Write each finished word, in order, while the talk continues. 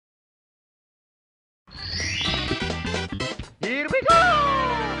here we go!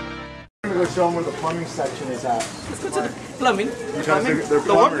 I'm going to go show them where the plumbing section is at. Let's go to the plumbing. Because they're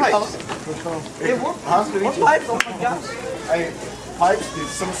the water plumbers. pipes. Hey, what pipes? Oh my gosh. Hey, pipes? Did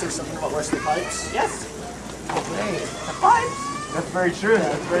someone say something about Wesley Pipes? Yes. Hey, The pipes. that's very true.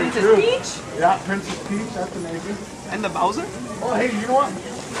 That's very Princess true. Peach. Yeah, Princess Peach. That's amazing. And the Bowser. Oh, hey, you know what?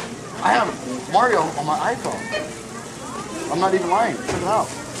 I have Mario on my iPhone. I'm not even lying. Check it out.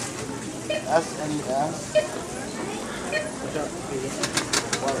 SNES.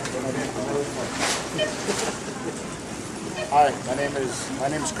 Hi, my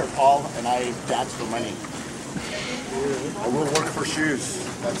name is Kurt Paul, and I dance for money. We're working for shoes.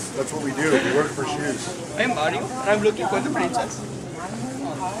 That's what we do. We work for shoes. I'm Mario, and I'm looking for the princess.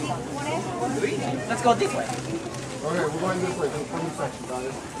 Luigi. Let's go this way. Okay, we're going this way to the plumbing section,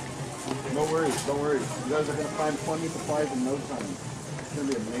 guys. No worries, don't worry. You guys are gonna find plumbing supplies in no time. It's gonna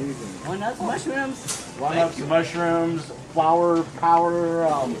be amazing. Walnuts, mushrooms. Walnuts, mushrooms, flour, power,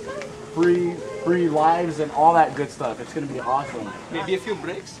 free lives, and all that good stuff. It's gonna be awesome. Maybe a few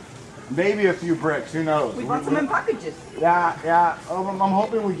bricks. Maybe a few bricks. Who knows? We bought some in packages. Yeah. I'm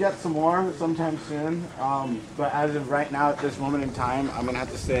hoping we get some more sometime soon. But as of right now, at this moment in time, I'm gonna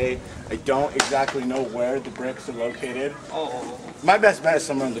have to say I don't exactly know where the bricks are located. Oh. My best bet is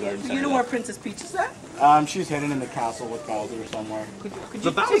somewhere in the garden center. You know where Princess Peach is at? She's hidden in the castle with Bowser somewhere. Could The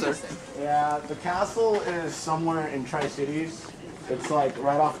you Bowser? take us there? Yeah, the castle is somewhere in Tri-Cities. It's like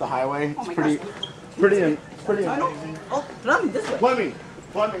right off the highway. Oh It's my pretty I know. amazing. Oh, plumbing this way.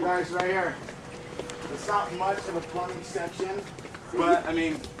 Plumbing, guys, right here. It's not much of a plumbing section, but I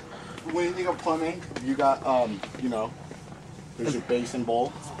mean, when you think of plumbing, you got you know, there's your basin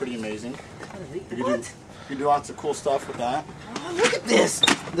bowl. It's pretty amazing. You can do lots of cool stuff with that. Oh, look at this.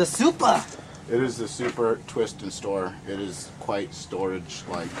 The super. It is the Super Twist and Store. It is quite storage,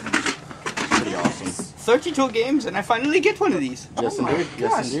 like, pretty awesome. 32 games, and I finally get one of these. Yes, Oh my indeed. gosh.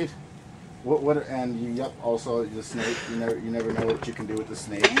 Yes, indeed. Yep. Also, the snake. You never know what you can do with the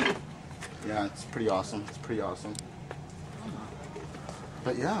snake. Yeah, it's pretty awesome. It's pretty awesome.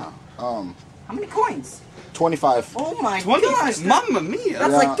 But yeah, How many coins? 25. Oh my 20? gosh. Mamma mia!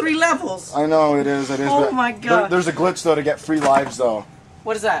 That's Yeah. like 3 levels. I know it is. Oh but my God. There's a glitch though to get free lives though.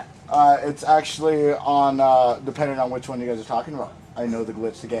 What is that? It's actually on depending on which one you guys are talking about. I know the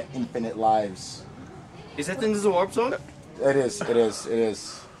glitch to get infinite lives. Is that in the warp zone? It is.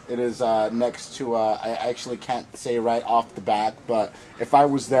 It is next to, I actually can't say right off the bat, but if I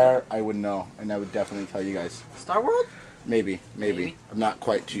was there, I would know, and I would definitely tell you guys. Star World? Maybe. I'm not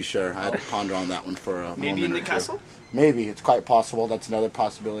quite too sure. I had to ponder on that one for a moment. Maybe in the or two. castle? Maybe. It's quite possible. That's another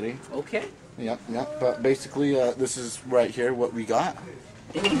possibility. Okay. Yep. But basically, this is right here what we got.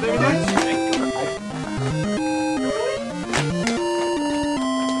 Thank you very much.